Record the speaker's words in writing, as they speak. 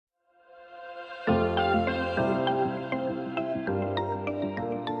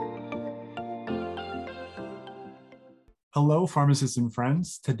Hello, pharmacists and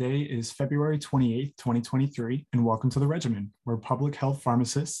friends. Today is February 28th, 2023, and welcome to the Regimen, where public health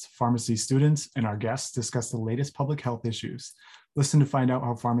pharmacists, pharmacy students, and our guests discuss the latest public health issues. Listen to find out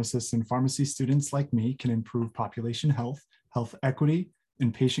how pharmacists and pharmacy students like me can improve population health, health equity,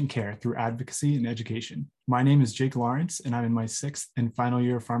 and patient care through advocacy and education. My name is Jake Lawrence, and I'm in my sixth and final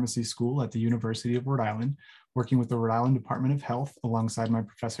year of pharmacy school at the University of Rhode Island, working with the Rhode Island Department of Health alongside my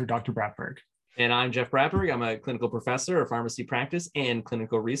professor, Dr. Berk. And I'm Jeff Bradberg. I'm a clinical professor of pharmacy practice and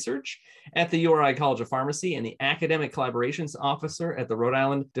clinical research at the URI College of Pharmacy and the academic collaborations officer at the Rhode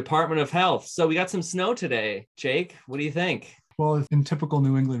Island Department of Health. So we got some snow today. Jake, what do you think? Well, in typical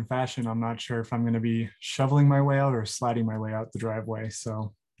New England fashion, I'm not sure if I'm going to be shoveling my way out or sliding my way out the driveway.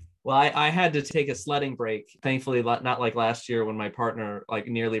 Well, I had to take a sledding break. Thankfully, not like last year when my partner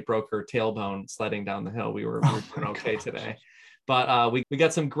nearly broke her tailbone sledding down the hill. We were doing okay today. But we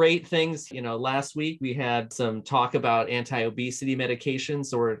got some great things. Last week we had some talk about anti-obesity medications.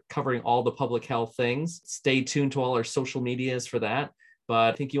 So we're covering all the public health things. Stay tuned to all our social medias for that.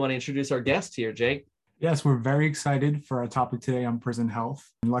 But I think you want to introduce our guest here, Jake. Yes, we're very excited for our topic today on prison health.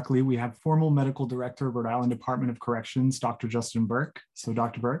 And luckily, we have former medical director of Rhode Island Department of Corrections, Dr. Justin Berk. So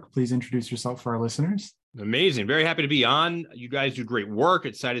Dr. Berk, please introduce yourself for our listeners. Amazing. Very happy to be on. You guys do great work.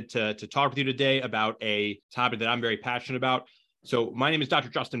 Excited to talk with you today about a topic that I'm very passionate about. So my name is Dr.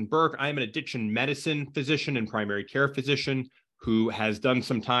 Justin Berk. I am an addiction medicine physician and primary care physician who has done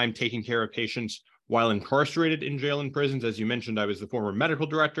some time taking care of patients while incarcerated in jail and prisons. As you mentioned, I was the former medical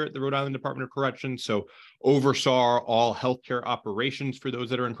director at the Rhode Island Department of Corrections, so oversaw all healthcare operations for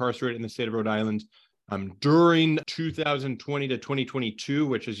those that are incarcerated in the state of Rhode Island. During 2020 to 2022,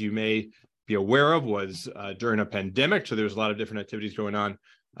 which as you may be aware of was during a pandemic, so there's a lot of different activities going on.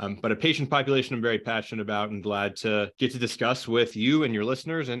 But a patient population I'm very passionate about and glad to get to discuss with you and your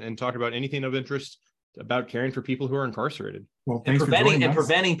listeners and talk about anything of interest about caring for people who are incarcerated. Well, thanks for joining us.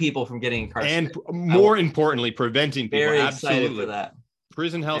 Preventing people from getting incarcerated. And more importantly, preventing people. Very Absolutely. excited for that.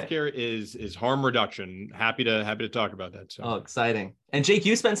 Prison healthcare is harm reduction. Happy to talk about that. So. Oh, exciting. And Jake,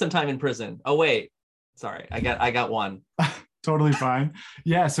 you spent some time in prison. Oh, wait. Sorry, I got one. Totally fine.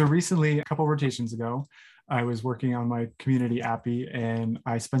 Yeah, so recently, a couple rotations ago, I was working on my community appy and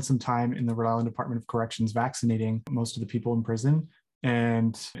I spent some time in the Rhode Island Department of Corrections vaccinating most of the people in prison.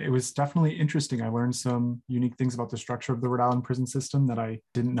 And it was definitely interesting. I learned some unique things about the structure of the Rhode Island prison system that I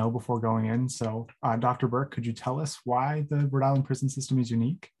didn't know before going in. So Dr. Berk, could you tell us why the Rhode Island prison system is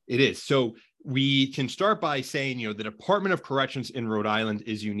unique? It is. So we can start by saying, the Department of Corrections in Rhode Island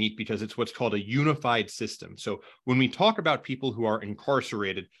is unique because it's what's called a unified system. So when we talk about people who are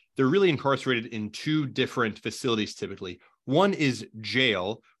incarcerated, they're really incarcerated in two different facilities typically. One is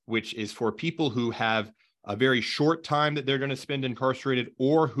jail, which is for people who have a very short time that they're going to spend incarcerated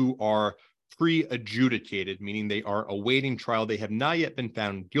or who are pre-adjudicated, meaning they are awaiting trial. They have not yet been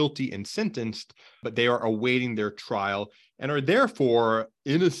found guilty and sentenced, but they are awaiting their trial and are therefore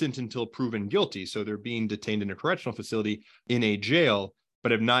innocent until proven guilty. So they're being detained in a correctional facility in a jail,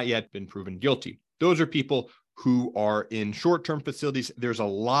 but have not yet been proven guilty. Those are people who are in short-term facilities. There's a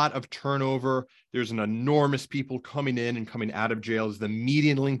lot of turnover. There's an enormous people coming in and coming out of jails. The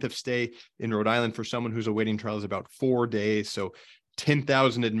median length of stay in Rhode Island for someone who's awaiting trial is about 4 days. So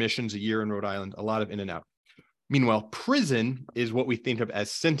 10,000 admissions a year in Rhode Island, a lot of in and out. Meanwhile, prison is what we think of as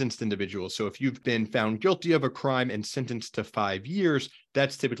sentenced individuals. So if you've been found guilty of a crime and sentenced to 5 years,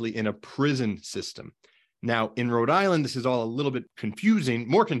 that's typically in a prison system. Now, in Rhode Island, this is all a little bit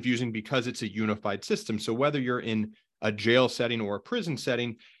more confusing because it's a unified system. So whether you're in a jail setting or a prison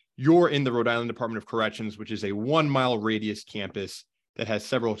setting, you're in the Rhode Island Department of Corrections, which is a 1-mile radius campus that has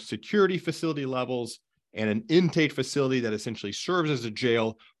several security facility levels and an intake facility that essentially serves as a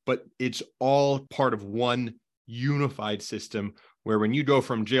jail, but it's all part of one unified system where when you go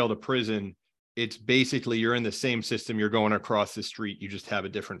from jail to prison, it's basically you're in the same system, you're going across the street, you just have a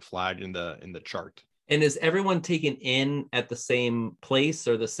different flag in the chart. And is everyone taken in at the same place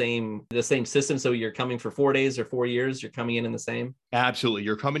or the same system? So you're coming for 4 days or 4 years, you're coming in the same? Absolutely.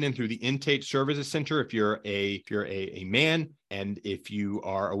 You're coming in through the intake services center if you're a man, and if you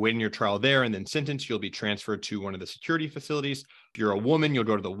are awaiting your trial there and then sentenced, you'll be transferred to one of the security facilities. If you're a woman, you'll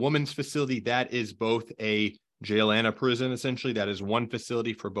go to the women's facility. That is both a jail and a prison, essentially. That is one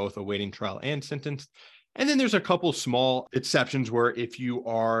facility for both awaiting trial and sentenced. And then there's a couple small exceptions where if you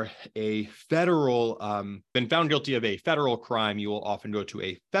are a federal, been found guilty of a federal crime, you will often go to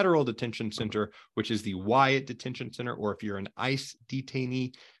a federal detention center, which is the Wyatt Detention Center, or if you're an ICE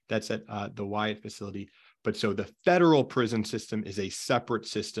detainee, that's at the Wyatt facility. But so the federal prison system is a separate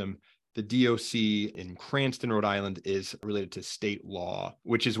system The DOC in Cranston, Rhode Island is related to state law,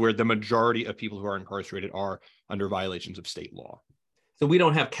 which is where the majority of people who are incarcerated are under violations of state law. So we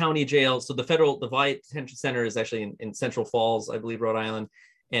don't have county jails. So the Violent Detention Center is actually in Central Falls, I believe, Rhode Island.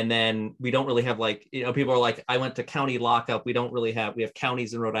 And then we don't really have people are like, I went to county lockup. We have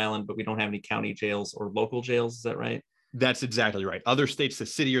counties in Rhode Island, but we don't have any county jails or local jails. Is that right? That's exactly right. Other states, the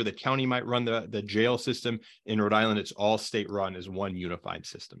city or the county might run the jail system. In Rhode Island, it's all state run as one unified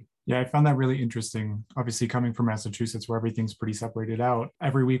system. Yeah, I found that really interesting. Obviously, coming from Massachusetts, where everything's pretty separated out,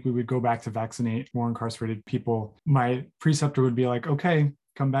 every week we would go back to vaccinate more incarcerated people. My preceptor would be like, okay,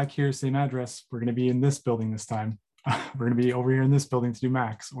 come back here, same address. We're going to be in this building this time. We're going to be over here in this building to do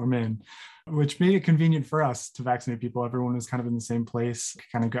max or min, which made it convenient for us to vaccinate people. Everyone was kind of in the same place,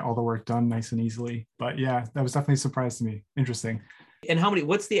 kind of get all the work done nice and easily. But yeah, that was definitely a surprise to me. Interesting. And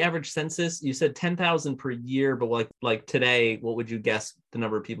what's the average census? You said 10,000 per year, but like today, what would you guess the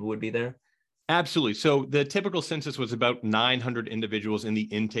number of people would be there? Absolutely. So the typical census was about 900 individuals in the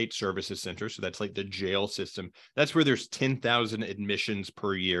intake services center. So that's like the jail system. That's where there's 10,000 admissions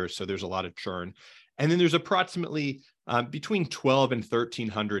per year. So there's a lot of churn. And then there's approximately between 1,200 and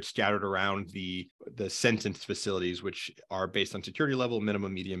 1,300 scattered around the sentence facilities, which are based on security level,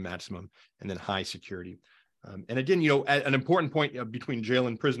 minimum, medium, maximum, and then high security. And again, an important point between jail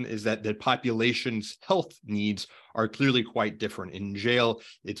and prison is that the population's health needs are clearly quite different. In jail,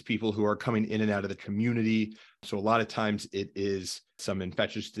 it's people who are coming in and out of the community. So a lot of times it is some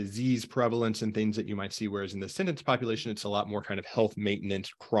infectious disease prevalence and things that you might see, whereas in the sentence population, it's a lot more kind of health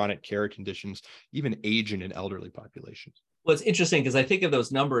maintenance, chronic care conditions, even aging and elderly populations. Well, it's interesting because I think of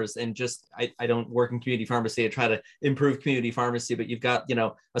those numbers and just, I don't work in community pharmacy. I try to improve community pharmacy, but you've got,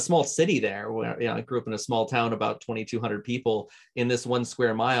 a small city there where, I grew up in a small town, about 2,200 people. In this 1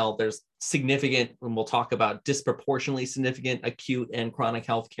 square mile, there's significant, and we'll talk about disproportionately significant acute and chronic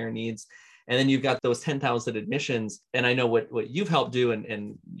healthcare needs. And then you've got those 10,000 admissions. And I know what you've helped do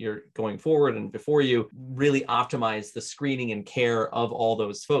and you're going forward and before you really optimize the screening and care of all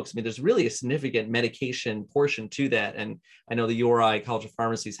those folks. I mean, there's really a significant medication portion to that. And I know the URI College of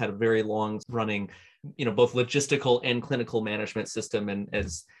Pharmacies had a very long running, both logistical and clinical management system. And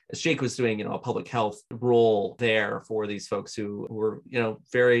as Jake was doing, a public health role there for these folks who were,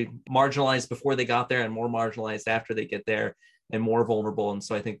 very marginalized before they got there and more marginalized after they get there and more vulnerable. And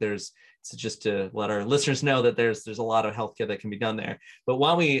so I think so just to let our listeners know that there's a lot of healthcare that can be done there. But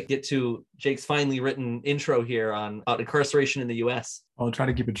while we get to Jake's finely written intro here on incarceration in the US. I'll try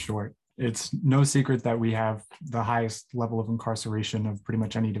to keep it short. It's no secret that we have the highest level of incarceration of pretty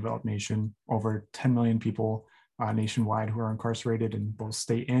much any developed nation, over 10 million people nationwide who are incarcerated in both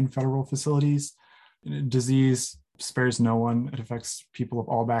state and federal facilities. Disease spares no one. It affects people of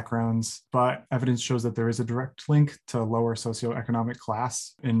all backgrounds, but evidence shows that there is a direct link to lower socioeconomic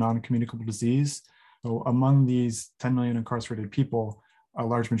class in non-communicable disease. So among these 10 million incarcerated people, a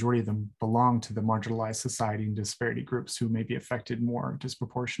large majority of them belong to the marginalized society and disparity groups who may be affected more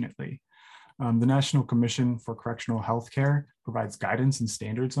disproportionately. The National Commission for Correctional Healthcare provides guidance and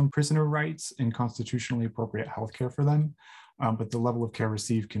standards on prisoner rights and constitutionally appropriate healthcare for them. But the level of care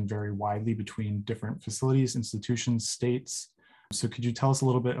received can vary widely between different facilities, institutions, states. So could you tell us a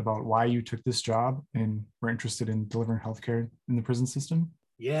little bit about why you took this job and were interested in delivering healthcare in the prison system?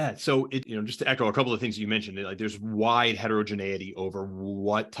 Yeah. So just to echo a couple of things you mentioned, there's wide heterogeneity over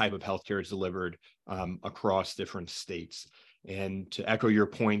what type of healthcare is delivered across different states. And to echo your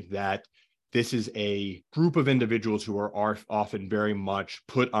point that this is a group of individuals who are often very much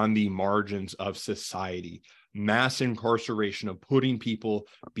put on the margins of society. Mass incarceration of putting people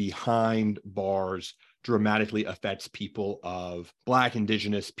behind bars dramatically affects people of Black,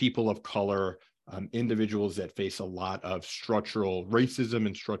 Indigenous, people of color, individuals that face a lot of structural racism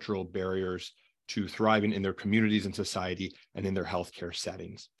and structural barriers to thriving in their communities and society and in their healthcare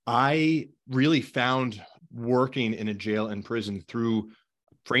settings. I really found working in a jail and prison through,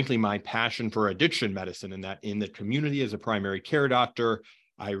 frankly, my passion for addiction medicine, and that in the community as a primary care doctor,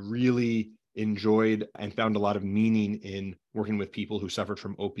 I really enjoyed and found a lot of meaning in working with people who suffered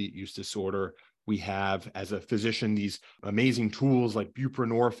from opiate use disorder. We have, as a physician, these amazing tools like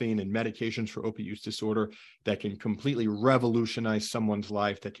buprenorphine and medications for opiate use disorder that can completely revolutionize someone's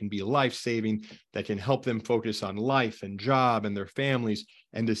life, that can be life-saving, that can help them focus on life and job and their families.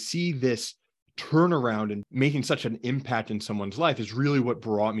 And to see this turnaround and making such an impact in someone's life is really what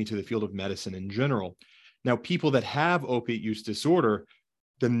brought me to the field of medicine in general. Now, people that have opiate use disorder,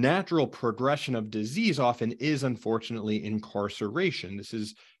 the natural progression of disease often is, unfortunately, incarceration. This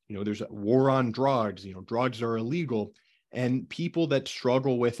is, there's a war on drugs. Drugs are illegal. And people that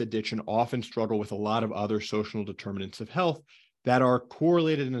struggle with addiction often struggle with a lot of other social determinants of health that are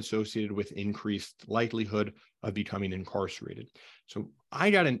correlated and associated with increased likelihood of becoming incarcerated. So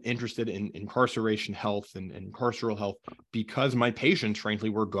I got interested in incarceration health and carceral health because my patients, frankly,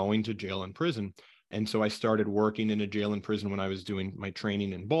 were going to jail and prison. And so I started working in a jail and prison when I was doing my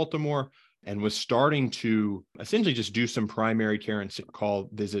training in Baltimore, and was starting to essentially just do some primary care and sick call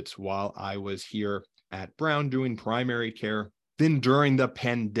visits while I was here at Brown doing primary care. Then during the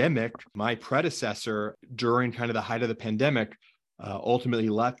pandemic, my predecessor, during kind of the height of the pandemic, ultimately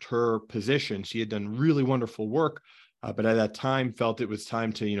left her position. She had done really wonderful work, but at that time felt it was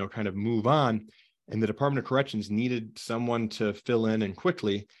time to, kind of move on. And the Department of Corrections needed someone to fill in and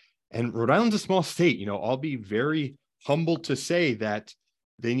quickly. And Rhode Island's a small state. I'll be very humbled to say that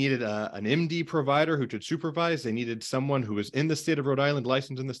they needed an MD provider who could supervise. They needed someone who was in the state of Rhode Island,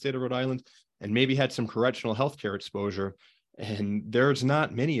 licensed in the state of Rhode Island, and maybe had some correctional healthcare exposure. And there's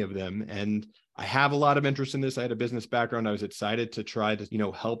not many of them. And I have a lot of interest in this. I had a business background. I was excited to try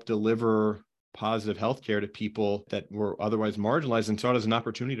to, help deliver positive healthcare to people that were otherwise marginalized, and saw it as an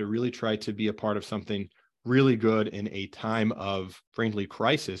opportunity to really try to be a part of something really good in a time of, frankly,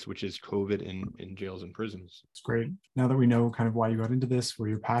 crisis, which is COVID in jails and prisons. It's great. Now that we know kind of why you got into this, where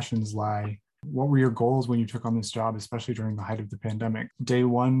your passions lie, what were your goals when you took on this job, especially during the height of the pandemic? Day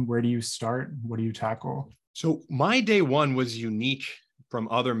one, where do you start? What do you tackle? So my day one was unique from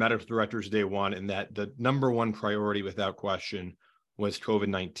other medical directors' day one, in that the number one priority, without question, was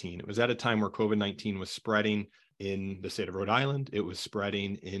COVID-19. It was at a time where COVID-19 was spreading in the state of Rhode Island. It was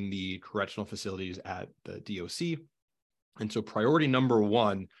spreading in the correctional facilities at the DOC. And so priority number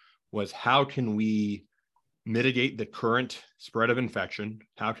one was, how can we mitigate the current spread of infection?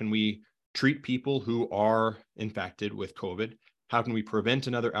 How can we treat people who are infected with COVID? How can we prevent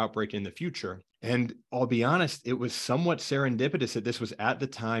another outbreak in the future? And I'll be honest, it was somewhat serendipitous that this was at the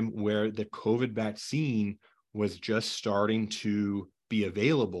time where the COVID vaccine was just starting to be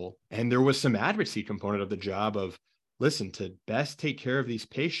available. And there was some advocacy component of the job of, listen, to best take care of these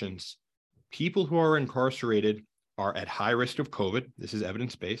patients, people who are incarcerated are at high risk of COVID. This is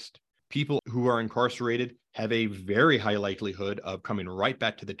evidence-based. People who are incarcerated have a very high likelihood of coming right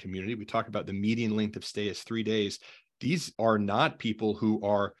back to the community. We talk about the median length of stay is 3 days. These are not people who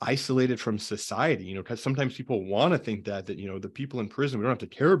are isolated from society, because sometimes people want to think that, the people in prison we don't have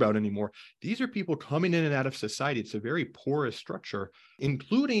to care about anymore. These are people coming in and out of society. It's a very porous structure,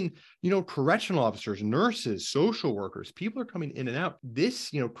 including, correctional officers, nurses, social workers. People are coming in and out.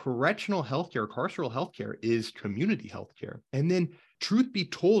 This, correctional healthcare, carceral healthcare is community healthcare. And then, truth be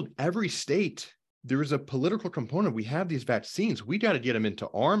told, every state, there is a political component. We have these vaccines. We got to get them into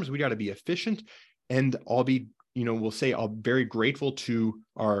arms. We got to be efficient. And we'll say I'm very grateful to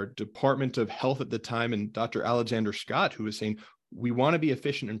our Department of Health at the time and Dr. Alexander Scott, who was saying, we want to be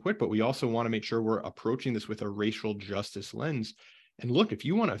efficient and quick, but we also want to make sure we're approaching this with a racial justice lens. And look, if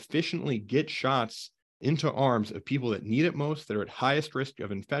you want to efficiently get shots into arms of people that need it most, that are at highest risk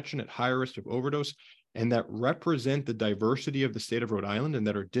of infection, at higher risk of overdose, and that represent the diversity of the state of Rhode Island and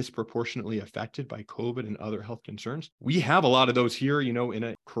that are disproportionately affected by COVID and other health concerns. We have a lot of those here, in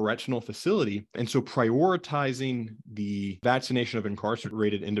a correctional facility. And so prioritizing the vaccination of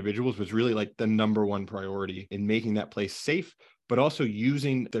incarcerated individuals was really like the number one priority in making that place safe, but also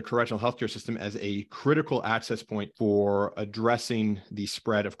using the correctional healthcare system as a critical access point for addressing the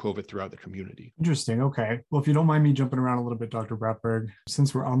spread of COVID throughout the community. Interesting. Okay. Well, if you don't mind me jumping around a little bit, Dr. Bratberg,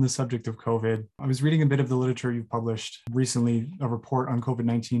 since we're on the subject of COVID, I was reading a bit of the literature you've published recently, a report on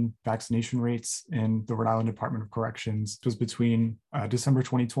COVID-19 vaccination rates in the Rhode Island Department of Corrections. It was between December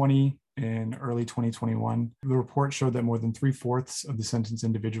 2020 and early 2021. The report showed that more than 3/4 of the sentenced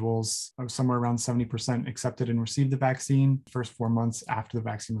individuals, somewhere around 70%, accepted and received the vaccine. First 4 months after the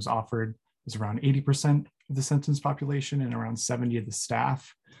vaccine was offered, it was around 80% of the sentenced population and around 70% of the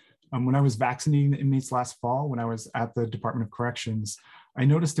staff. When I was vaccinating the inmates last fall, when I was at the Department of Corrections, I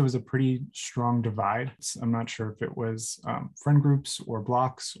noticed there was a pretty strong divide. I'm not sure if it was friend groups or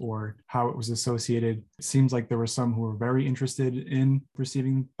blocks or how it was associated. It seems like there were some who were very interested in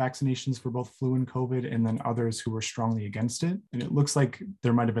receiving vaccinations for both flu and COVID, and then others who were strongly against it. And it looks like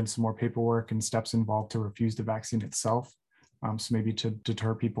there might have been some more paperwork and steps involved to refuse the vaccine itself. So maybe to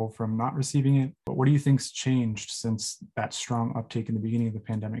deter people from not receiving it. But what do you think's changed since that strong uptake in the beginning of the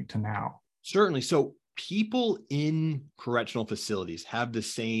pandemic to now? Certainly. So people in correctional facilities have the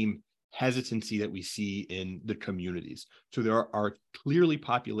same hesitancy that we see in the communities. So there are clearly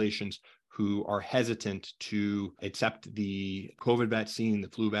populations who are hesitant to accept the COVID vaccine, the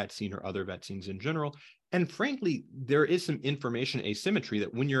flu vaccine, or other vaccines in general. And frankly, there is some information asymmetry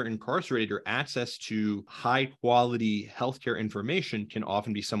that when you're incarcerated, your access to high quality healthcare information can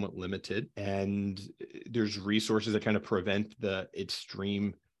often be somewhat limited. And there's resources that kind of prevent the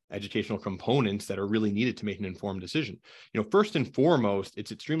extreme educational components that are really needed to make an informed decision. First and foremost,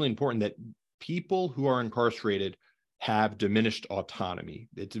 it's extremely important that people who are incarcerated have diminished autonomy.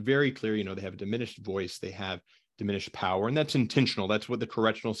 It's very clear, they have a diminished voice, they have diminished power, and that's intentional. That's what the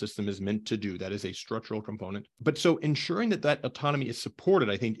correctional system is meant to do. That is a structural component. But so ensuring that autonomy is supported,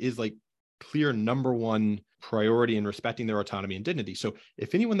 I think, is like clear number one priority in respecting their autonomy and dignity. So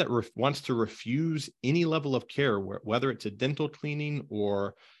if anyone that wants to refuse any level of care, whether it's a dental cleaning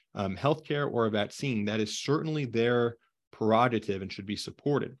or healthcare or a vaccine, that is certainly their prerogative and should be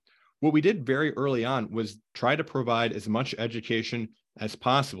supported. What we did very early on was try to provide as much education as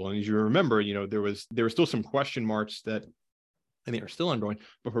possible. And as you remember, there were still some question marks that I think are still ongoing,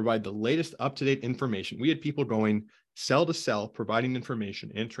 but provide the latest up-to-date information. We had people going cell to cell, providing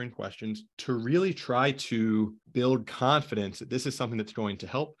information, answering questions to really try to build confidence that this is something that's going to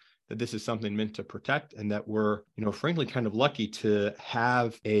help, that this is something meant to protect, and that we're, frankly, kind of lucky to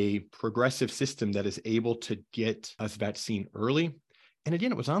have a progressive system that is able to get us vaccine early. And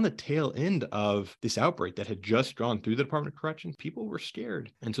again, it was on the tail end of this outbreak that had just gone through the Department of Corrections. People were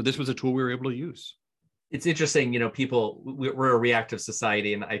scared. And so this was a tool we were able to use. It's interesting, we're a reactive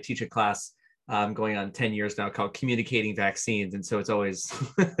society, and I teach a class going on 10 years now called Communicating Vaccines. And so it's always,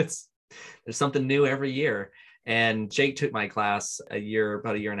 there's something new every year. And Jake took my class about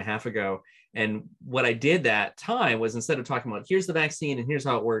a year and a half ago. And what I did that time was, instead of talking about here's the vaccine and here's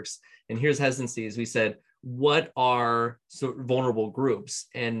how it works and here's hesitancies, we said, what are sort of vulnerable groups?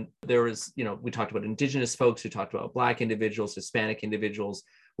 And there was, we talked about Indigenous folks, we talked about Black individuals, Hispanic individuals,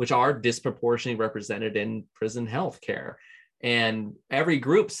 which are disproportionately represented in prison healthcare. And every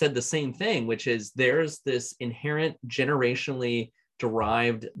group said the same thing, which is there's this inherent generationally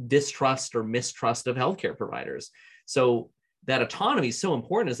derived distrust or mistrust of healthcare providers. So that autonomy is so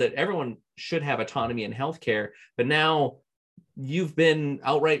important, is that everyone should have autonomy in healthcare, but now you've been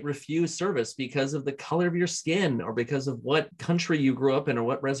outright refused service because of the color of your skin or because of what country you grew up in or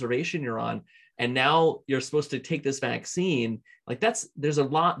what reservation you're on. And now you're supposed to take this vaccine. There's a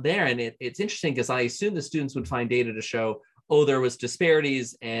lot there. And it's interesting because I assume the students would find data to show, there was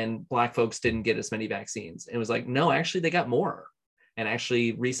disparities and Black folks didn't get as many vaccines. And it was like, no, actually they got more. And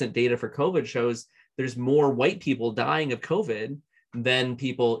actually recent data for COVID shows there's more white people dying of COVID than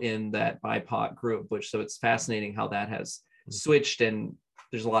people in that BIPOC group, so it's fascinating how that has switched, and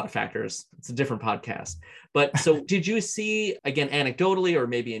there's a lot of factors. It's a different podcast. But so did you see, again, anecdotally, or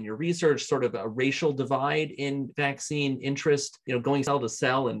maybe in your research, sort of a racial divide in vaccine interest? Going cell to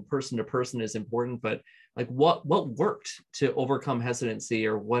cell and person to person is important, but what worked to overcome hesitancy,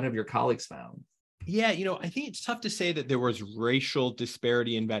 or what have your colleagues found? Yeah, I think it's tough to say that there was racial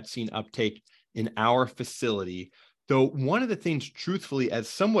disparity in vaccine uptake in our facility. Though one of the things, truthfully, as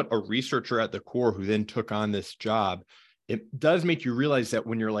somewhat a researcher at the Corps who then took on this job, it does make you realize that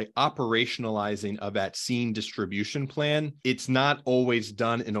when you're operationalizing a vaccine distribution plan, it's not always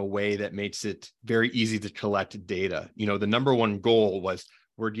done in a way that makes it very easy to collect data. The number one goal was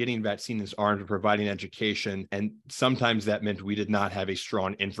we're getting vaccines armed and providing education. And sometimes that meant we did not have a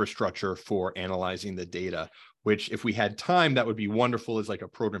strong infrastructure for analyzing the data, which if we had time, that would be wonderful as a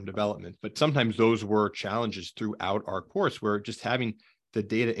program development. But sometimes those were challenges throughout our course, where just having the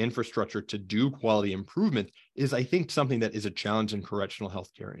data infrastructure to do quality improvement is, I think, something that is a challenge in correctional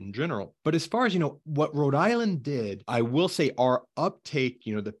healthcare in general. But as far as, what Rhode Island did, I will say our uptake,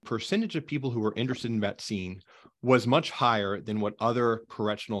 the percentage of people who were interested in vaccine was much higher than what other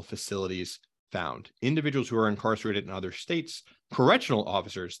correctional facilities found. Individuals who are incarcerated in other states, correctional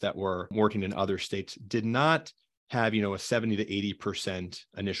officers that were working in other states, did not have, a 70 to 80%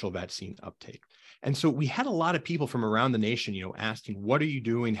 initial vaccine uptake. And so we had a lot of people from around the nation, asking, what are you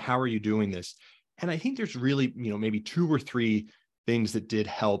doing? How are you doing this? And I think there's really, maybe 2 or 3 things that did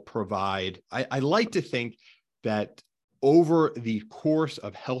help provide. I like to think that over the course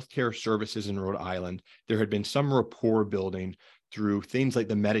of healthcare services in Rhode Island, there had been some rapport building through things like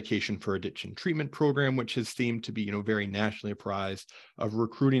the Medication for Addiction Treatment Program, which has seemed to be, very nationally apprised, of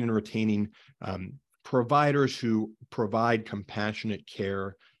recruiting and retaining providers who provide compassionate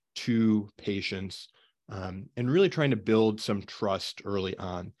care to patients, and really trying to build some trust early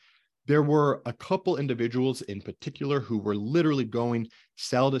on. There were a couple individuals in particular who were literally going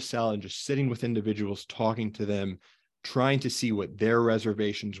cell to cell and just sitting with individuals, talking to them, trying to see what their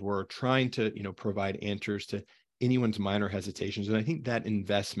reservations were, trying to, provide answers to anyone's minor hesitations. And I think that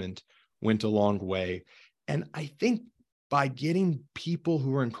investment went a long way. And I think by getting people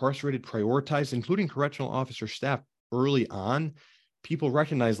who are incarcerated prioritized, including correctional officer staff early on, people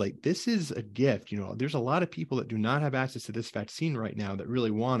recognize like this is a gift. There's a lot of people that do not have access to this vaccine right now that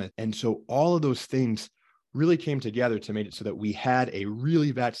really want it. And so all of those things really came together to make it so that we had a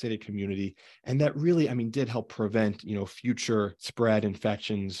really vaccinated community. And that really, did help prevent, future spread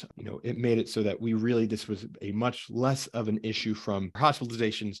infections. It made it so that this was a much less of an issue from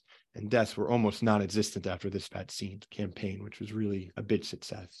hospitalizations, and deaths were almost non-existent after this vaccine campaign, which was really a big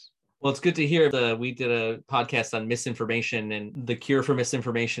success. Well, it's good to hear we did a podcast on misinformation, and the cure for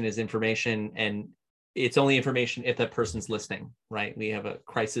misinformation is information, and it's only information if that person's listening, right? We have a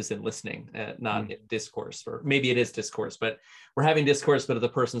crisis in listening, not in discourse, or maybe it is discourse, but we're having discourse, but if the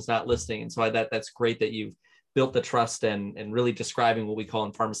person's not listening. And so that's great that you've built the trust and really describing what we call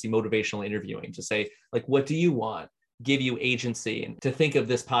in pharmacy motivational interviewing, to say, like, what do you want? Give you agency, and to think of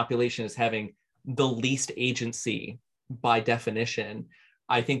this population as having the least agency by definition.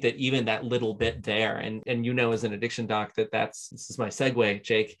 I think that even that little bit there, and as an addiction doc, this is my segue,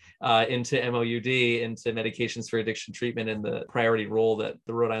 Jake, into MOUD, into medications for addiction treatment, and the priority role that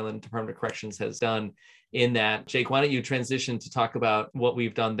the Rhode Island Department of Corrections has done in that. Jake, why don't you transition to talk about what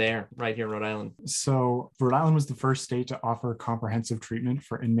we've done there right here in Rhode Island? So Rhode Island was the first state to offer comprehensive treatment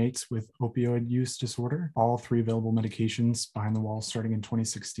for inmates with opioid use disorder. All 3 available medications behind the wall starting in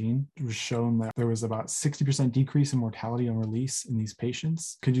 2016. It was shown that there was about 60% decrease in mortality on release in these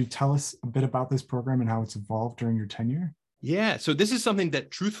patients. Could you tell us a bit about this program and how it's evolved during your tenure? Yeah, so this is something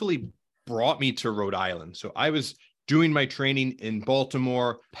that truthfully brought me to Rhode Island. So I was doing my training in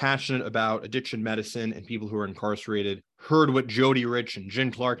Baltimore, passionate about addiction medicine and people who are incarcerated, heard what Jody Rich and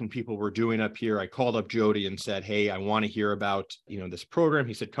Jen Clark and people were doing up here. I called up Jody and said, hey, I want to hear about, this program.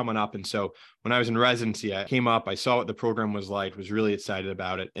 He said, come on up. And so when I was in residency, I came up, I saw what the program was like, was really excited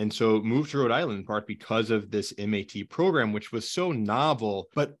about it. And so moved to Rhode Island in part because of this MAT program, which was so novel,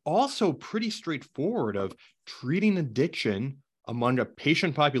 but also pretty straightforward of treating addiction among a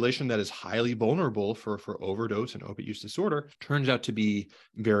patient population that is highly vulnerable for overdose and opiate use disorder, turns out to be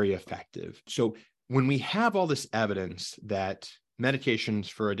very effective. So when we have all this evidence that medications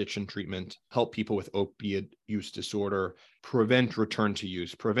for addiction treatment help people with opiate use disorder, prevent return to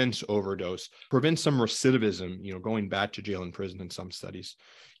use, prevents overdose, prevents some recidivism, going back to jail and prison in some studies,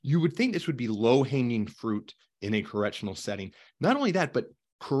 you would think this would be low-hanging fruit in a correctional setting. Not only that, but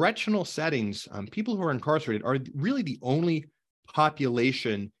correctional settings, people who are incarcerated are really the only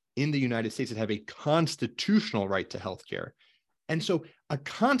population in the United States that have a constitutional right to health care. And so a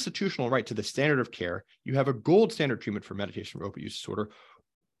constitutional right to the standard of care, you have a gold standard treatment for medication for opioid use disorder.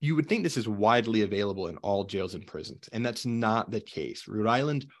 You would think this is widely available in all jails and prisons, and that's not the case. Rhode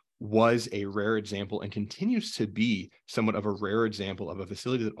Island was a rare example and continues to be somewhat of a rare example of a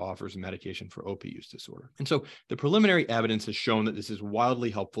facility that offers medication for opiate use disorder. And so the preliminary evidence has shown that this is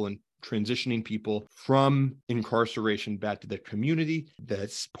wildly helpful in transitioning people from incarceration back to the community.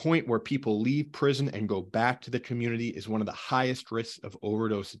 This point where people leave prison and go back to the community is one of the highest risks of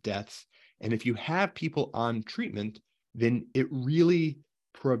overdose deaths. And if you have people on treatment, then it really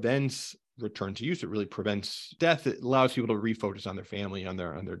prevents return to use. It really prevents death. It allows people to refocus on their family, on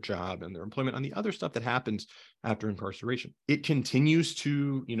their job, and their employment, on the other stuff that happens after incarceration. It continues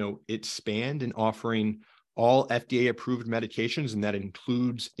to, expand in offering all FDA-approved medications, and that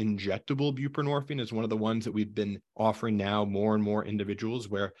includes injectable buprenorphine as one of the ones that we've been offering now more and more individuals,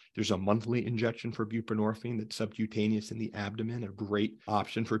 where there's a monthly injection for buprenorphine that's subcutaneous in the abdomen, a great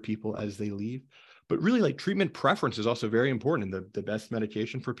option for people as they leave. But really, treatment preference is also very important. And the best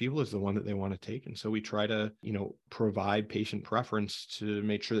medication for people is the one that they want to take. And so we try to, provide patient preference to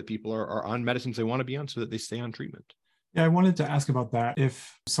make sure that people are on medicines they want to be on so that they stay on treatment. Yeah, I wanted to ask about that.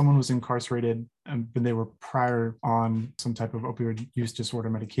 If someone was incarcerated and they were prior on some type of opioid use disorder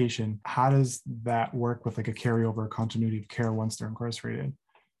medication, how does that work with a carryover continuity of care once they're incarcerated?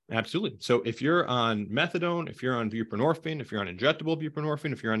 Absolutely. So if you're on methadone, if you're on buprenorphine, if you're on injectable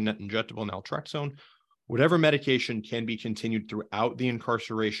buprenorphine, if you're on injectable naltrexone, whatever medication can be continued throughout the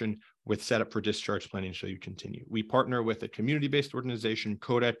incarceration with setup for discharge planning so you continue. We partner with a community-based organization,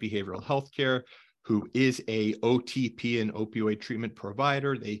 Kodak Behavioral Healthcare, who is a OTP and opioid treatment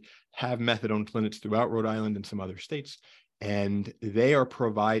provider. They have methadone clinics throughout Rhode Island and some other states, and they are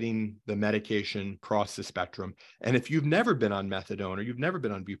providing the medication across the spectrum. And if you've never been on methadone or you've never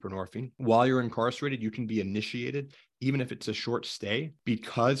been on buprenorphine, while you're incarcerated, you can be initiated, even if it's a short stay,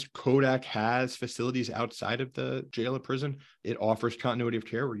 because Kodak has facilities outside of the jail or prison. It offers continuity of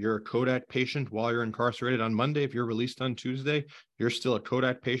care where you're a Kodak patient while you're incarcerated on Monday. If you're released on Tuesday, you're still a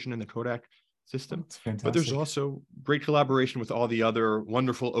Kodak patient in the Kodak system. That's fantastic. But there's also great collaboration with all the other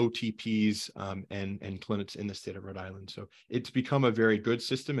wonderful OTPs and clinics in the state of Rhode Island. So it's become a very good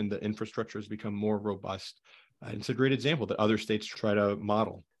system, and the infrastructure has become more robust. It's a great example that other states try to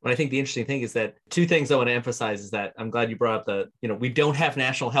model. But I think the interesting thing is that two things I want to emphasize is that I'm glad you brought up we don't have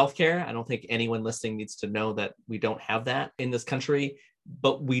national health care. I don't think anyone listening needs to know that we don't have that in this country,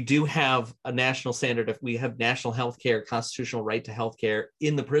 but we do have a national standard. If we have national health care, constitutional right to health care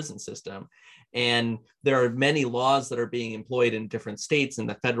in the prison system. And there are many laws that are being employed in different states in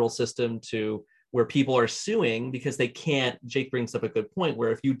the federal system to where people are suing because they can't. Jake brings up a good point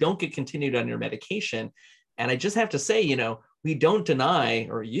where if you don't get continued on your medication, and I just have to say, we don't deny,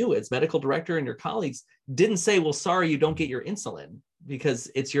 or you as medical director and your colleagues didn't say, well, sorry, you don't get your insulin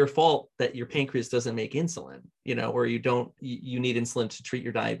because it's your fault that your pancreas doesn't make insulin, or you need insulin to treat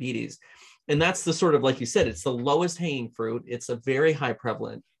your diabetes. And that's the sort of, like you said, it's the lowest hanging fruit. It's a very high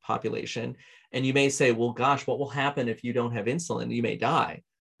prevalent population. And you may say, well, gosh, what will happen if you don't have insulin? You may die.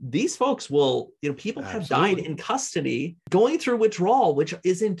 These folks will, people have died in custody going through withdrawal, which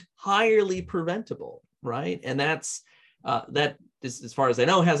is entirely preventable, right? And that is, as far as I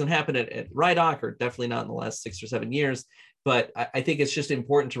know, hasn't happened at RIDOC, or definitely not in the last 6 or 7 years. But I think it's just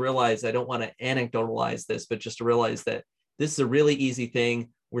important to realize, I don't want to anecdotalize this, but just to realize that this is a really easy thing.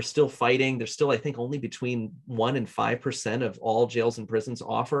 We're still fighting. There's still, I think, only between 1% and 5% of all jails and prisons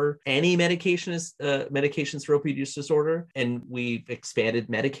offer any medications for opioid use disorder. And we've expanded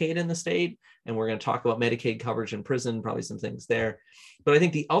Medicaid in the state, and we're going to talk about Medicaid coverage in prison, probably some things there. But I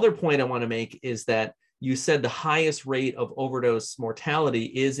think the other point I want to make is that you said the highest rate of overdose mortality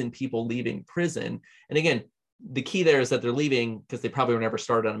is in people leaving prison. And again, the key there is that they're leaving because they probably were never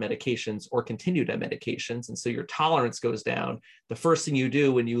started on medications or continued on medications. And so your tolerance goes down. The first thing you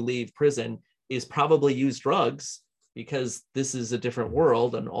do when you leave prison is probably use drugs, because this is a different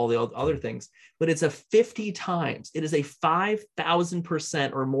world and all the other things. But it's a 50 times, it is a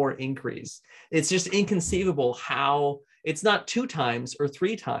 5,000% or more increase. It's just inconceivable how it's not 2 times or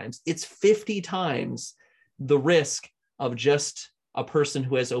 3 times, it's 50 times the risk of just a person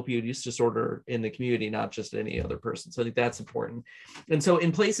who has opioid use disorder in the community, not just any other person. So I think that's important. And so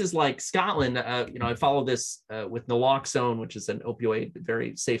in places like Scotland, I follow this with naloxone, which is an opioid,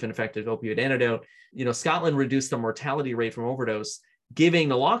 very safe and effective opioid antidote. Scotland reduced the mortality rate from overdose, giving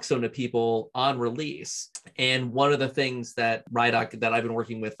naloxone to people on release. And one of the things that RIDOC, that I've been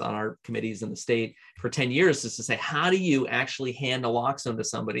working with on our committees in the state for 10 years, is to say, how do you actually hand naloxone to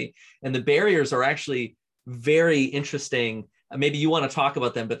somebody? And the barriers are actually very interesting. Maybe you want to talk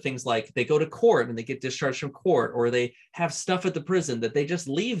about them, but things like they go to court and they get discharged from court, or they have stuff at the prison that they just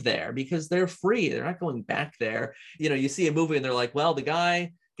leave there because they're free. They're not going back there. You see a movie and they're like, well, the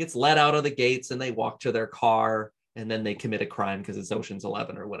guy gets let out of the gates and they walk to their car and then they commit a crime because it's Ocean's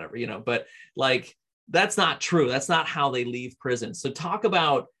 11 or whatever, but like, that's not true. That's not how they leave prison. So talk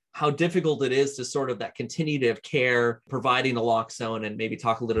about how difficult it is to sort of that continuative care, providing naloxone, and maybe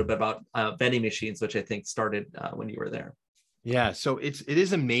talk a little bit about vending machines, which I think started when you were there. Yeah, so it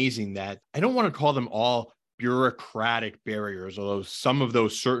is amazing that I don't want to call them all bureaucratic barriers, although some of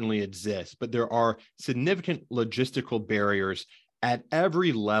those certainly exist, but there are significant logistical barriers at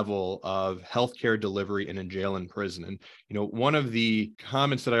every level of healthcare delivery in a jail and prison. And, one of the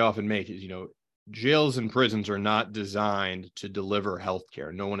comments that I often make is, jails and prisons are not designed to deliver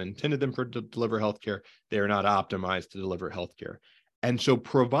healthcare. No one intended them to deliver healthcare. They are not optimized to deliver healthcare. And so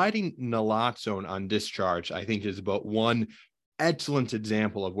providing naloxone on discharge, I think, is about one excellent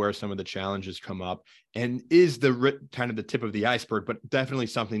example of where some of the challenges come up, and is the kind of the tip of the iceberg, but definitely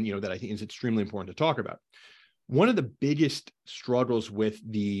something, that I think is extremely important to talk about. One of the biggest struggles with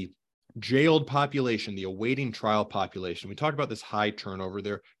the jailed population, the awaiting trial population, we talk about this high turnover,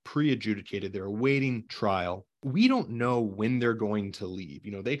 they're pre-adjudicated, they're awaiting trial. We don't know when they're going to leave.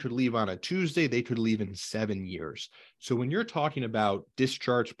 They could leave on a Tuesday, they could leave in 7 years. So when you're talking about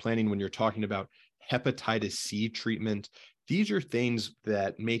discharge planning, when you're talking about hepatitis C treatment, these are things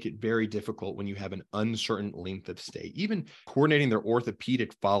that make it very difficult when you have an uncertain length of stay. Even coordinating their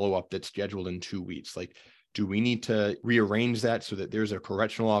orthopedic follow-up that's scheduled in 2 weeks, like, do we need to rearrange that so that there's a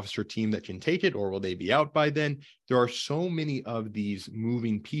correctional officer team that can take it, or will they be out by then? There are so many of these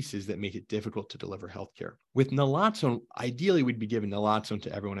moving pieces that make it difficult to deliver healthcare. With naloxone, ideally, we'd be giving naloxone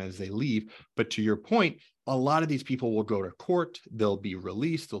to everyone as they leave. But to your point, a lot of these people will go to court, they'll be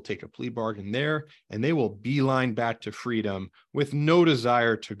released, they'll take a plea bargain there, and they will beeline back to freedom with no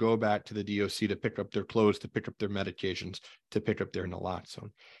desire to go back to the DOC to pick up their clothes, to pick up their medications, to pick up their naloxone.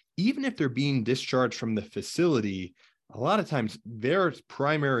 Even if they're being discharged from the facility, a lot of times their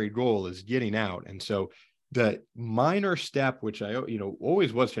primary goal is getting out. And so the minor step, which I,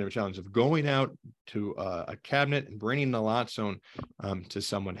 always was kind of a challenge, of going out to a cabinet and bringing naloxone to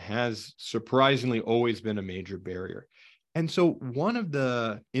someone has surprisingly always been a major barrier. And so one of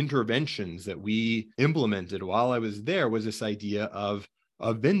the interventions that we implemented while I was there was this idea of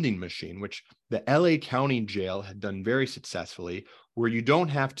a vending machine, which the LA County Jail had done very successfully, where you don't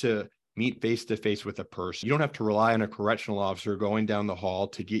have to meet face-to-face with a person. You don't have to rely on a correctional officer going down the hall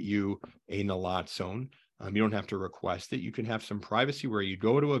to get you a naloxone. You don't have to request it. You can have some privacy where you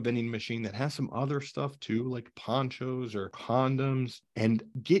go to a vending machine that has some other stuff too, like ponchos or condoms, and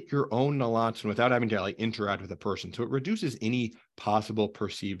get your own naloxone without having to interact with a person. So it reduces any possible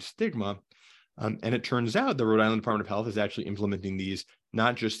perceived stigma. And it turns out the Rhode Island Department of Health is actually implementing these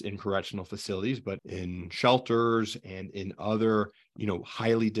not just in correctional facilities, but in shelters and in other,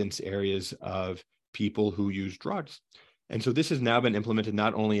 highly dense areas of people who use drugs. And so this has now been implemented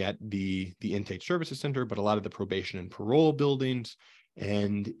not only at the Intake Services Center, but a lot of the probation and parole buildings,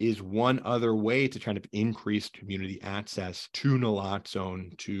 and is one other way to kind of increase community access to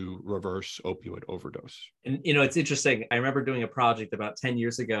naloxone to reverse opioid overdose. And, it's interesting. I remember doing a project about 10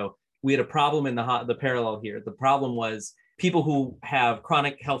 years ago. We had a problem in the parallel here. The problem was people who have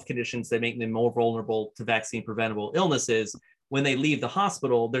chronic health conditions that make them more vulnerable to vaccine preventable illnesses. When they leave the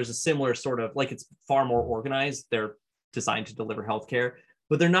hospital, there's a similar sort of, it's far more organized. They're designed to deliver healthcare,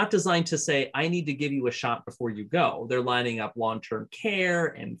 but they're not designed to say, I need to give you a shot before you go. They're lining up long-term care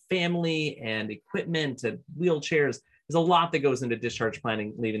and family and equipment and wheelchairs. There's a lot that goes into discharge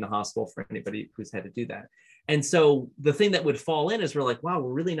planning, leaving the hospital for anybody who's had to do that. And so the thing that would fall in is we're like, wow,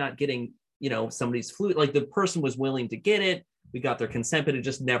 we're really not getting, somebody's flu. Like the person was willing to get it. We got their consent, but it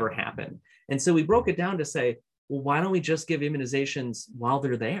just never happened. And so we broke it down to say, well, why don't we just give immunizations while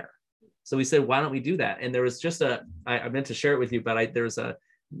they're there? So we said, why don't we do that? And there was just I meant to share it with you, but there's a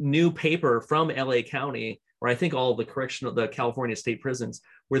new paper from LA County, where I think all of the California state prisons,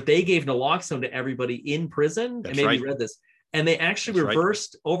 where they gave naloxone to everybody in prison. That's and maybe right. You read this. And they actually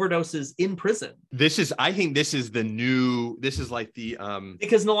reversed overdoses in prison. I think this is like the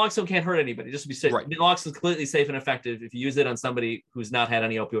because naloxone can't hurt anybody. Just to be safe, right. Naloxone is completely safe and effective. If you use it on somebody who's not had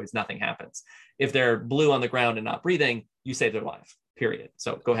any opioids, nothing happens. If they're blue on the ground and not breathing, you save their life. Period.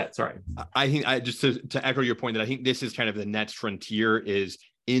 So go ahead. Sorry. I think just to echo your point, that I think this is kind of the next frontier is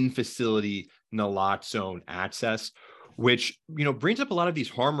in-facility naloxone access, which, brings up a lot of these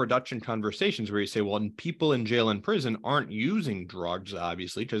harm reduction conversations where you say, well, people in jail and prison aren't using drugs,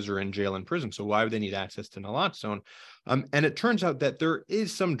 obviously, because they're in jail and prison. So why would they need access to naloxone? And it turns out that there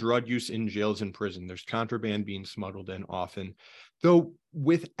is some drug use in jails and prison. There's contraband being smuggled in often. Though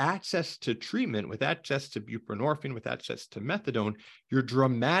with access to treatment, with access to buprenorphine, with access to methadone, you're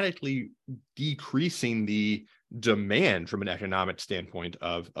dramatically decreasing the demand from an economic standpoint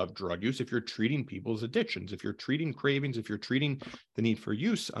of drug use. If you're treating people's addictions, if you're treating cravings, if you're treating the need for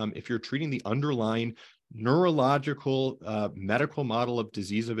use, if you're treating the underlying neurological medical model of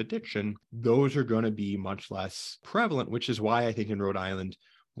disease of addiction, those are going to be much less prevalent, which is why I think in Rhode Island,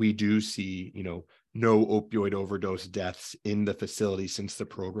 we do see, no opioid overdose deaths in the facility since the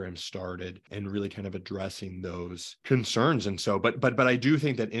program started, and really kind of addressing those concerns. And so, but I do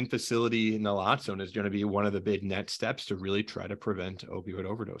think that in-facility naloxone is going to be one of the big next steps to really try to prevent opioid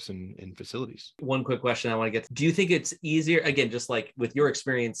overdose in facilities. One quick question I want to get to. Do you think it's easier, again, just like with your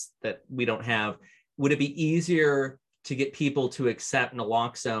experience that we don't have, would it be easier to get people to accept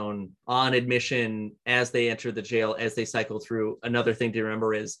naloxone on admission as they enter the jail, as they cycle through? Another thing to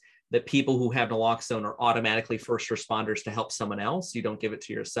remember is that people who have naloxone are automatically first responders to help someone else. You don't give it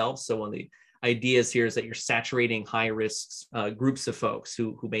to yourself. So one of the ideas here is that you're saturating high risk groups of folks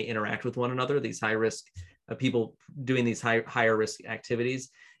who may interact with one another, these high risk people doing these higher risk activities.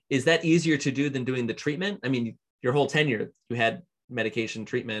 Is that easier to do than doing the treatment? I mean, your whole tenure, you had medication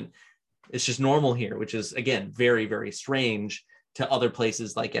treatment. It's just normal here, which is, again, very, very strange to other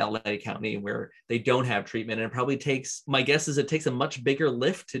places like LA County where they don't have treatment. And it probably takes, my guess is it takes a much bigger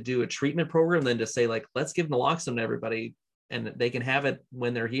lift to do a treatment program than to say, like, let's give naloxone to everybody and they can have it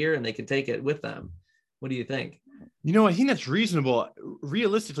when they're here and they can take it with them. What do you think? I think that's reasonable.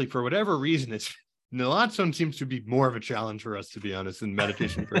 Realistically, for whatever reason, naloxone seems to be more of a challenge for us, to be honest, than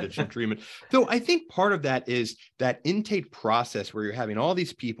medication for addiction treatment. Though I think part of that is that intake process where you're having all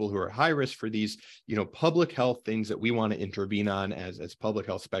these people who are high risk for these, public health things that we want to intervene on as public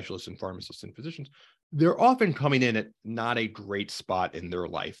health specialists and pharmacists and physicians. they're often coming in at not a great spot in their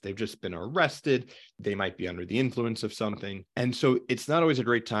life. They've just been arrested. They might be under the influence of something. And so it's not always a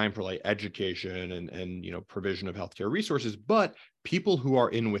great time for like education and provision of healthcare resources, but people who are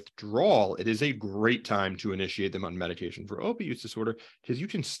in withdrawal, it is a great time to initiate them on medication for opioid use disorder, because you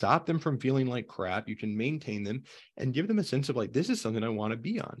can stop them from feeling like crap. You can maintain them and give them a sense of like, this is something I want to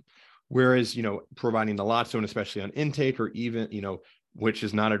be on. Whereas, providing naloxone, especially on intake, or even, which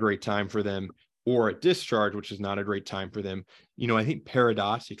is not a great time for them, or a discharge, which is not a great time for them, I think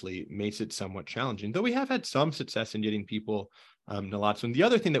paradoxically makes it somewhat challenging, though we have had some success in getting people naloxone. The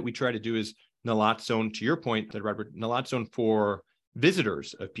other thing that we try to do is naloxone, to your point, that Robert, naloxone for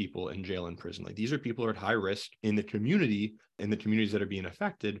visitors of people in jail and prison. Like, these are people who are at high risk in the communities that are being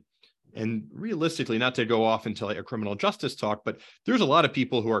affected. And realistically, not to go off into like a criminal justice talk, but there's a lot of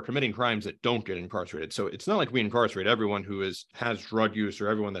people who are committing crimes that don't get incarcerated. So it's not like we incarcerate everyone who has drug use or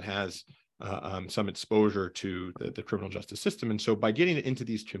everyone that has some exposure to the criminal justice system. And so by getting it into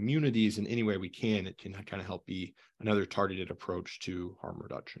these communities in any way we can, it can kind of help be another targeted approach to harm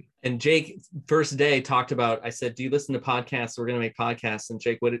reduction. And Jake, first day, talked about, I said, do you listen to podcasts? We're going to make podcasts. And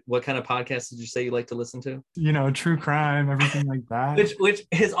Jake, what kind of podcasts did you say you like to listen to? True crime, everything like that. Which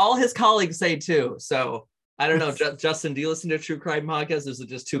all his colleagues say too. So I don't know, Justin, do you listen to true crime podcasts? Or is it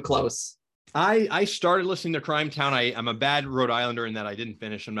just too close? I started listening to Crime Town. I'm a bad Rhode Islander in that I didn't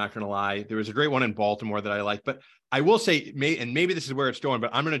finish. I'm not going to lie. There was a great one in Baltimore that I liked, but I will say, maybe this is where it's going, but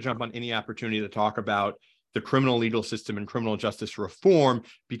I'm going to jump on any opportunity to talk about the criminal legal system and criminal justice reform,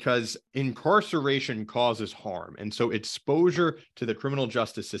 because incarceration causes harm. And so exposure to the criminal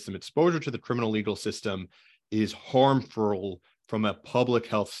justice system, exposure to the criminal legal system is harmful from a public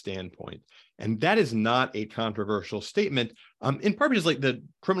health standpoint. And that is not a controversial statement, in part because like the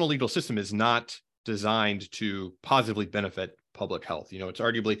criminal legal system is not designed to positively benefit public health. It's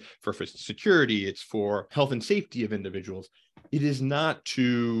arguably for security, it's for health and safety of individuals. It is not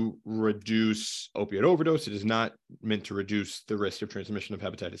to reduce opioid overdose. It is not meant to reduce the risk of transmission of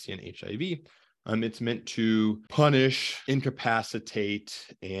hepatitis C and HIV. It's meant to punish, incapacitate,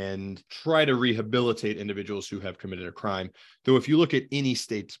 and try to rehabilitate individuals who have committed a crime. Though if you look at any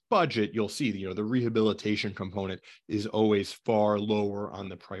state's budget, you'll see, the rehabilitation component is always far lower on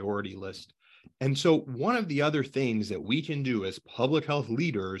the priority list. And so one of the other things that we can do as public health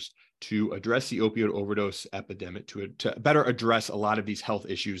leaders to address the opioid overdose epidemic, to better address a lot of these health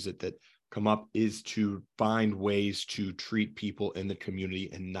issues that come up, is to find ways to treat people in the community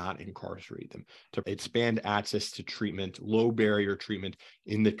and not incarcerate them, to expand access to treatment, low barrier treatment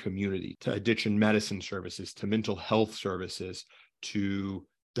in the community, to addiction medicine services, to mental health services, to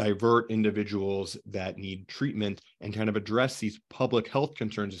divert individuals that need treatment and kind of address these public health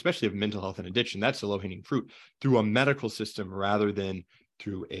concerns, especially of mental health and addiction. That's the low-hanging fruit, through a medical system rather than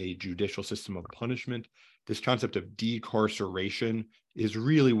through a judicial system of punishment. This concept of decarceration is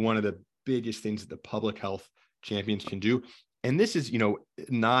really one of the biggest things that the public health champions can do. And this is,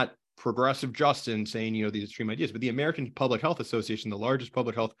 not progressive Justin saying, these extreme ideas, but the American Public Health Association, the largest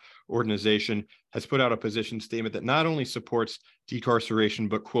public health organization, has put out a position statement that not only supports decarceration,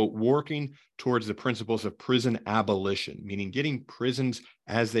 but, quote, working towards the principles of prison abolition, meaning getting prisons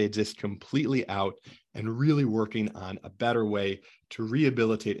as they exist completely out and really working on a better way to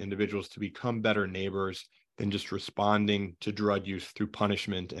rehabilitate individuals to become better neighbors than just responding to drug use through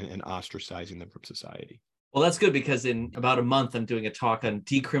punishment and ostracizing them from society. Well, that's good, because in about a month, I'm doing a talk on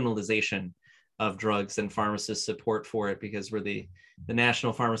decriminalization of drugs and pharmacist support for it, because we're the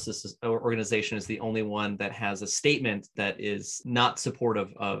National Pharmacists Organization is the only one that has a statement that is not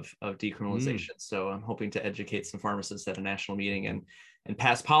supportive of decriminalization. So I'm hoping to educate some pharmacists at a national meeting and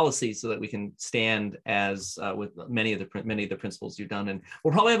pass policies so that we can stand as with many of the principles you've done. And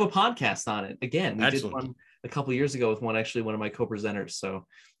we'll probably have a podcast on it again. We did one a couple of years ago with one of my co-presenters. So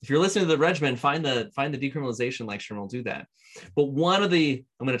if you're listening to the Regimen, find the decriminalization lecture and we'll do that. But I'm going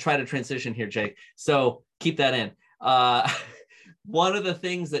to try to transition here, Jake. So keep that in. One of the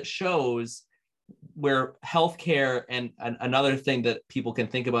things that shows where healthcare and another thing that people can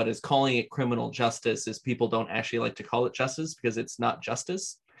think about is calling it criminal justice is people don't actually like to call it justice because it's not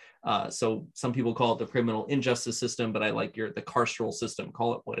justice. So some people call it the criminal injustice system, but I like the carceral system.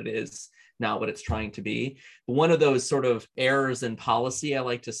 Call it what it is, not what it's trying to be. But one of those sort of errors in policy, I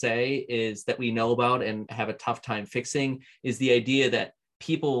like to say, is that we know about and have a tough time fixing is the idea that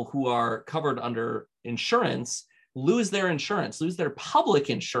people who are covered under insurance lose their public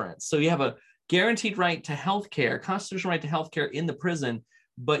insurance. So you have a guaranteed right to healthcare, constitutional right to healthcare in the prison,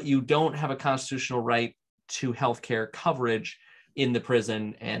 but you don't have a constitutional right to healthcare coverage in the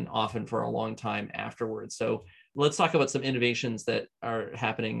prison and often for a long time afterwards. So Let's talk about some innovations that are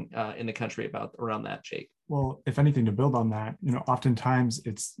happening in the country around that, Jake. Well, if anything, to build on that, oftentimes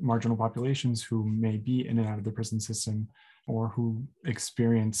it's marginal populations who may be in and out of the prison system or who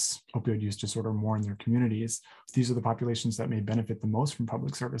experience opioid use disorder more in their communities. These are the populations that may benefit the most from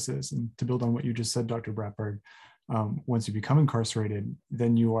public services. And to build on what you just said, Dr. Bratberg, once you become incarcerated,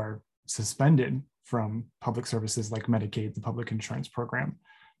 then you are suspended from public services like Medicaid, the public insurance program.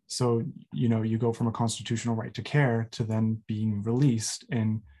 So, you go from a constitutional right to care to then being released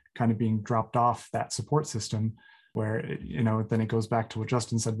and kind of being dropped off that support system where, then it goes back to what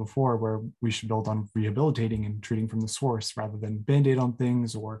Justin said before, where we should build on rehabilitating and treating from the source rather than Band-Aid on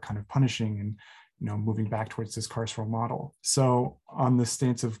things or kind of punishing and, moving back towards this carceral model. So on the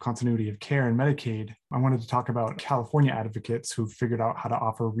stance of continuity of care and Medicaid, I wanted to talk about California advocates who figured out how to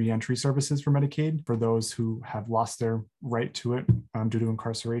offer reentry services for Medicaid for those who have lost their right to it due to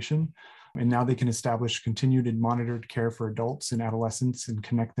incarceration. And now they can establish continued and monitored care for adults and adolescents and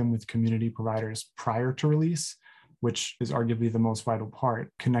connect them with community providers prior to release, which is arguably the most vital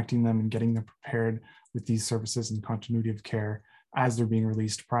part, connecting them and getting them prepared with these services and continuity of care as they're being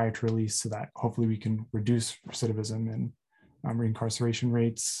released prior to release, so that hopefully we can reduce recidivism and reincarceration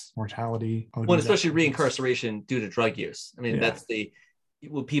rates, mortality. Well, especially reincarceration due to drug use. I mean, that's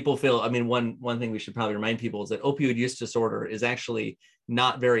what people feel. I mean, one thing we should probably remind people is that opioid use disorder is actually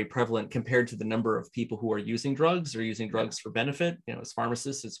not very prevalent compared to the number of people who are using drugs or using drugs for benefit. As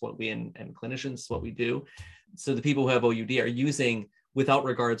pharmacists, it's what we and clinicians, it's what we do. So the people who have OUD are using without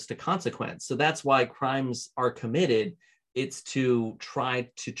regards to consequence. So that's why crimes are committed. It's to try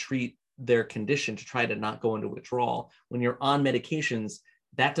to treat their condition, to try to not go into withdrawal. When you're on medications,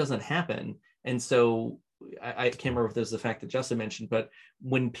 that doesn't happen. And so I can't remember if there's the fact that Justin mentioned, but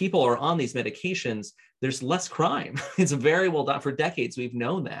when people are on these medications, there's less crime. It's very well done. For decades, we've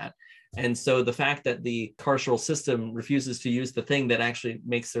known that. And so the fact that the carceral system refuses to use the thing that actually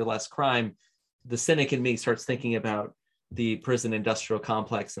makes there less crime, the cynic in me starts thinking about the prison industrial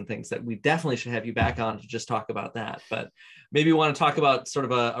complex and things that we definitely should have you back on to just talk about that. But maybe we want to talk about sort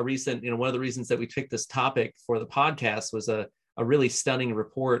of a recent, one of the reasons that we picked this topic for the podcast was a really stunning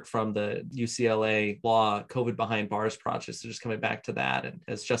report from the UCLA Law COVID Behind Bars project. So just coming back to that. And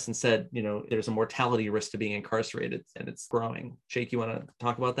as Justin said, there's a mortality risk to being incarcerated and it's growing. Jake, you want to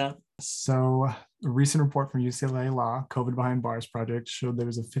talk about that? So a recent report from UCLA Law COVID Behind Bars project showed there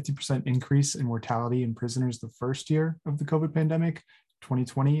was a 50% increase in mortality in prisoners the first year of the COVID pandemic,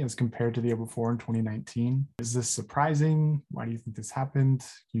 2020, as compared to the year before in 2019. Is this surprising? Why do you think this happened?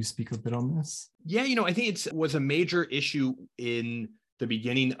 Can you speak a bit on this? Yeah, I think it was a major issue in the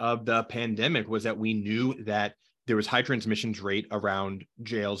beginning of the pandemic was that we knew that there was high transmissions rate around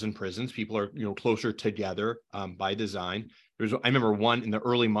jails and prisons. People are, closer together by design. I remember one in the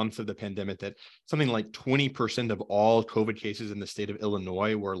early months of the pandemic that something like 20% of all COVID cases in the state of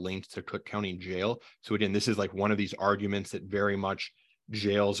Illinois were linked to Cook County Jail. So again, this is like one of these arguments that very much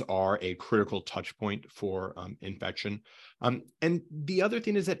jails are a critical touch point for infection. And the other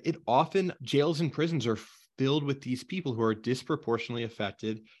thing is that jails and prisons are filled with these people who are disproportionately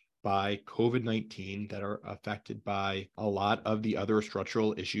affected by COVID-19, that are affected by a lot of the other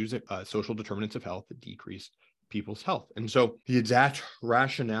structural issues, social determinants of health that decrease people's health. And so the exact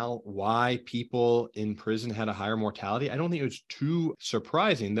rationale why people in prison had a higher mortality, I don't think it was too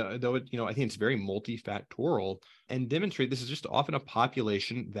surprising, though I think it's very multifactorial and demonstrate this is just often a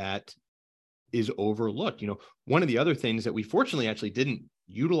population that is overlooked. One of the other things that we fortunately actually didn't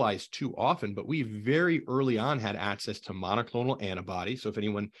utilize too often, but we very early on had access to monoclonal antibodies. So if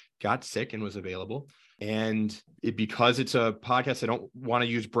anyone got sick and was available, and because it's a podcast, I don't want to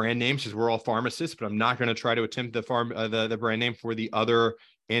use brand names because we're all pharmacists, but I'm not going to try to attempt the brand name for the other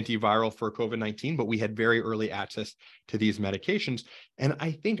antiviral for COVID-19, but we had very early access to these medications. And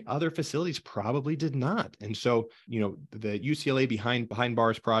I think other facilities probably did not. And so, the UCLA Behind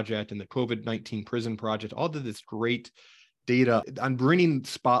Bars project and the COVID-19 prison project all did this great data on bringing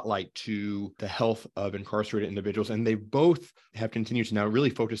spotlight to the health of incarcerated individuals. And they both have continued to now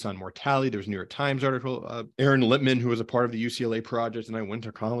really focus on mortality. There's a New York Times article, Aaron Lippman, who was a part of the UCLA project and I went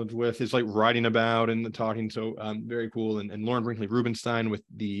to college with, is like writing about and talking. So very cool. And Lauren Brinkley Rubenstein with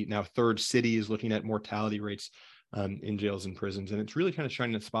the now Third City is looking at mortality rates in jails and prisons. And it's really kind of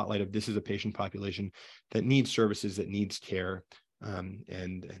shining a spotlight of this is a patient population that needs services, that needs care,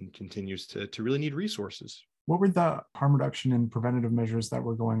 and continues to really need resources. What were the harm reduction and preventative measures that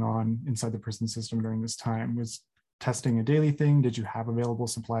were going on inside the prison system during this time? Was testing a daily thing? Did you have available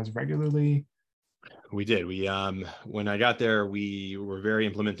supplies regularly? We did. When I got there, we were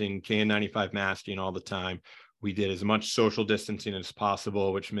implementing KN95 masking all the time. We did as much social distancing as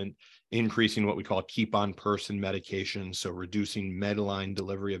possible, which meant increasing what we call keep on person medications. So reducing Medline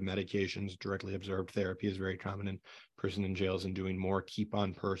delivery of medications. Directly observed therapy is very common in prison and jails, and doing more keep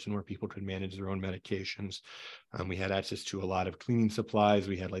on person where people could manage their own medications. We had access to a lot of cleaning supplies.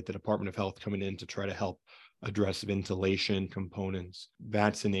 We had like the Department of Health coming in to try to help address ventilation components,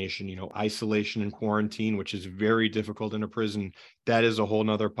 vaccination, isolation and quarantine, which is very difficult in a prison. That is a whole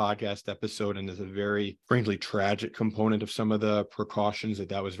nother podcast episode, and is a very, frankly, tragic component of some of the precautions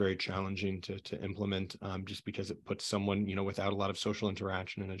that was very challenging to implement, just because it puts someone, without a lot of social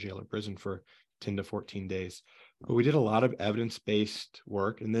interaction in a jail or prison for 10 to 14 days. But we did a lot of evidence-based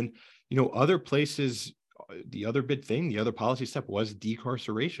work. And then, other places, the other big thing, the other policy step was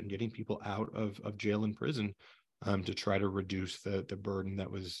decarceration, getting people out of jail and prison, to try to reduce the burden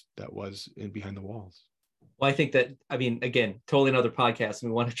that was in behind the walls. Well, I think that, again, totally another podcast,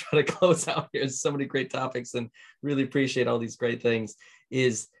 and we want to try to close out here. There's so many great topics, and really appreciate all these great things.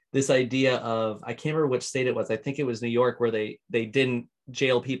 Is this idea of, I can't remember which state it was. I think it was New York, where they didn't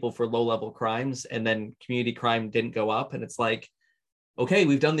jail people for low-level crimes, and then community crime didn't go up. And it's like, okay,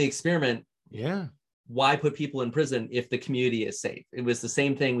 we've done the experiment. Yeah. Why put people in prison if the community is safe? It was the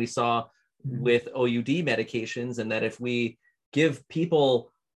same thing we saw with OUD medications, and that if we give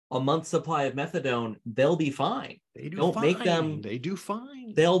people a month's supply of methadone, they'll be fine. They do Don't fine. make them. They do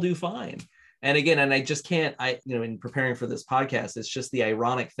fine. They'll do fine. And again, and I just can't, in preparing for this podcast, it's just the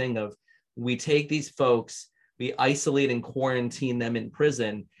ironic thing of, we take these folks, we isolate and quarantine them in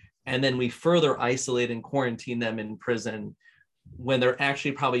prison, and then we further isolate and quarantine them in prison when they're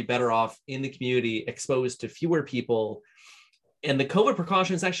actually probably better off in the community, exposed to fewer people. And the COVID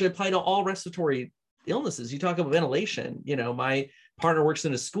precautions actually apply to all respiratory illnesses. You talk about ventilation. My partner works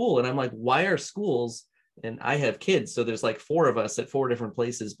in a school, and I'm like, why are schools, and I have kids, so there's like 4 of us at 4 different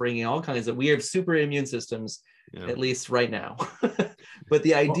places bringing all kinds of, we have super immune systems, at least right now. But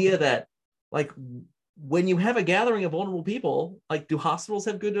the idea that, like, when you have a gathering of vulnerable people, like, do hospitals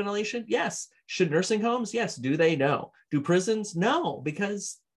have good ventilation? Yes. Should nursing homes? Yes. Do they? No. Do prisons? No,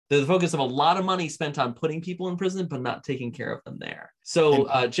 because they're the focus of a lot of money spent on putting people in prison, but not taking care of them there.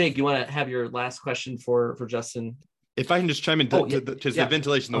 So, Jake, you want to have your last question for Justin? If I can just chime in to the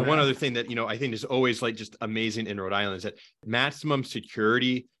ventilation, the one yeah. other thing that, I think is always like just amazing in Rhode Island is that maximum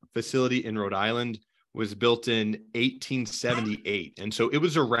security facility in Rhode Island was built in 1878. And so it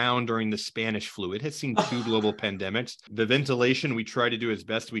was around during the Spanish flu. It has seen 2 global pandemics. The ventilation, we try to do as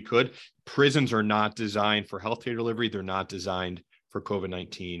best we could. Prisons are not designed for healthcare delivery. They're not designed for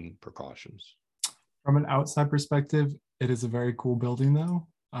COVID-19 precautions. From an outside perspective, it is a very cool building though.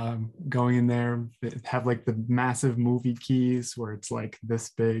 Going in there, they have like the massive movie keys where it's like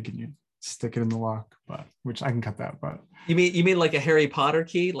this big and you stick it in the lock, but which I can cut that. But you mean like a Harry Potter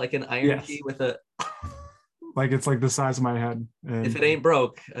key, like an iron key with a like, it's like the size of my head. And if it ain't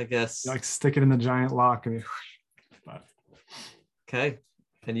broke, I guess. Like stick it in the giant lock and but. Okay.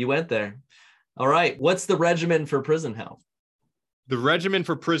 And you went there. All right. What's the regimen for prison health? The regimen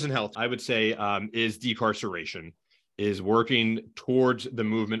for prison health, I would say, is decarceration, is working towards the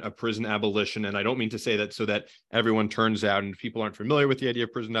movement of prison abolition. And I don't mean to say that so that everyone turns out, and people aren't familiar with the idea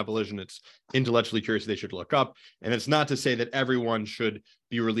of prison abolition. It's intellectually curious, they should look up. And it's not to say that everyone should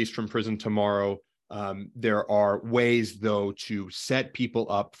be released from prison tomorrow. There are ways, though, to set people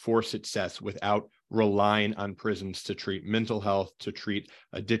up for success without relying on prisons to treat mental health, to treat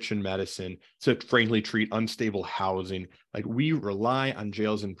addiction medicine, to frankly treat unstable housing. Like, we rely on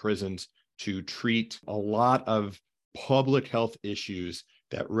jails and prisons to treat a lot of public health issues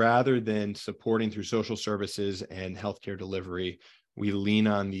that, rather than supporting through social services and healthcare delivery, we lean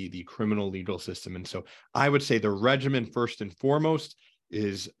on the criminal legal system. And so I would say the regimen, first and foremost,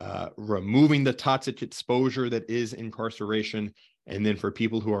 is removing the toxic exposure that is incarceration. And then for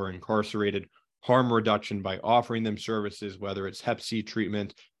people who are incarcerated, harm reduction by offering them services, whether it's Hep C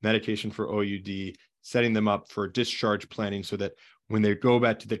treatment, medication for OUD, setting them up for discharge planning so that when they go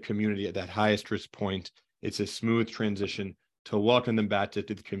back to the community at that highest risk point, it's a smooth transition to welcome them back to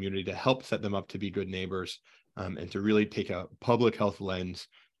the community, to help set them up to be good neighbors, and to really take a public health lens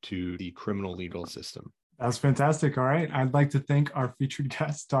to the criminal legal system. That's fantastic. All right. I'd like to thank our featured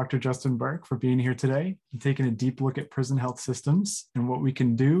guest, Dr. Justin Berk, for being here today and taking a deep look at prison health systems and what we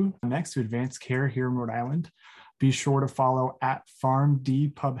can do next to advance care here in Rhode Island. Be sure to follow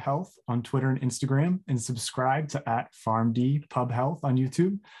 @PharmDPubHealth on Twitter and Instagram, and subscribe to @PharmDPubHealth on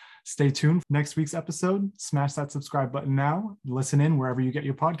YouTube. Stay tuned for next week's episode. Smash that subscribe button now. Listen in wherever you get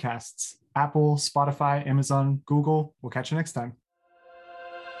your podcasts. Apple, Spotify, Amazon, Google. We'll catch you next time.